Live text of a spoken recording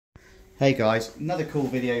Hey guys, another cool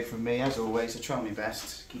video from me as always. I try my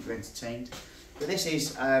best to keep you entertained. But this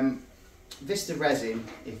is Vista Resin.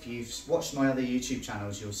 If you've watched my other YouTube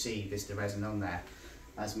channels, you'll see Vista Resin on there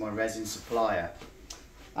as my resin supplier.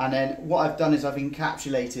 And then what I've done is I've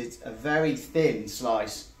encapsulated a very thin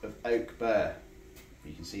slice of oak burr.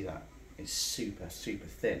 You can see that. It's super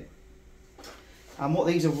thin. And what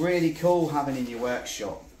these are really cool having in your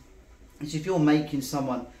workshop is if you're making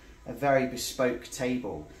someone a very bespoke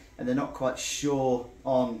table and they're not quite sure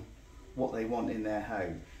on what they want in their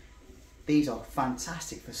home, these are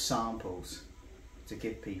fantastic for samples to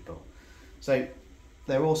give people. So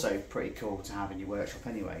they're also pretty cool to have in your workshop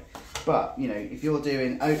anyway. But you know, if you're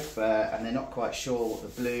doing oak burr and they're not quite sure what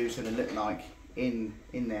the blue is going to look like in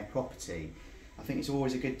their property, I think it's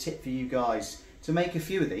always a good tip for you guys to make a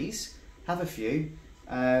few of these. Have a few.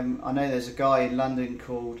 I know there's a guy in London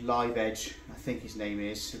called Live Edge, I think his name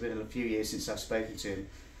is. It's been a few years since I've spoken to him.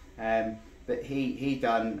 But he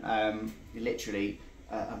done literally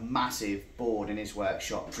a massive board in his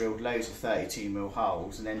workshop, drilled loads of 32mm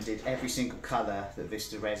holes, and then did every single colour that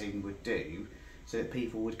Vista Resin would do so that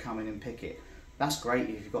people would come in and pick it. That's great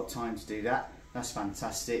if you've got time to do that. That's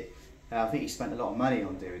fantastic. I think he spent a lot of money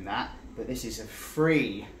on doing that, but this is a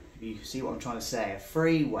free, if you see what I'm trying to say, a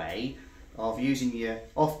free way of using your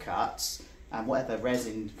offcuts and whatever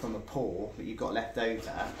resin from a pour that you've got left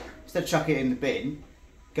over. Instead of chucking it in the bin,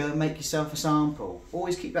 go and make yourself a sample.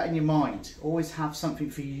 Always keep that in your mind. Always have something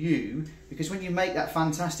for you, because when you make that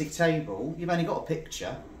fantastic table, you've only got a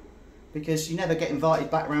picture, because you never get invited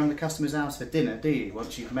back around the customer's house for dinner, do you,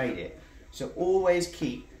 once you've made it? So always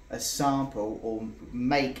keep a sample, or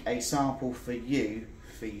make a sample for you,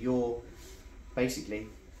 for your, basically,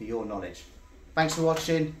 for your knowledge. Thanks for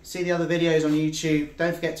watching. See the other videos on YouTube.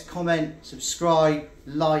 Don't forget to comment, subscribe,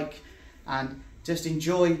 like, and just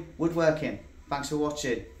enjoy woodworking. Thanks for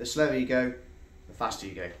watching. The slower you go, the faster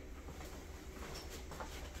you go.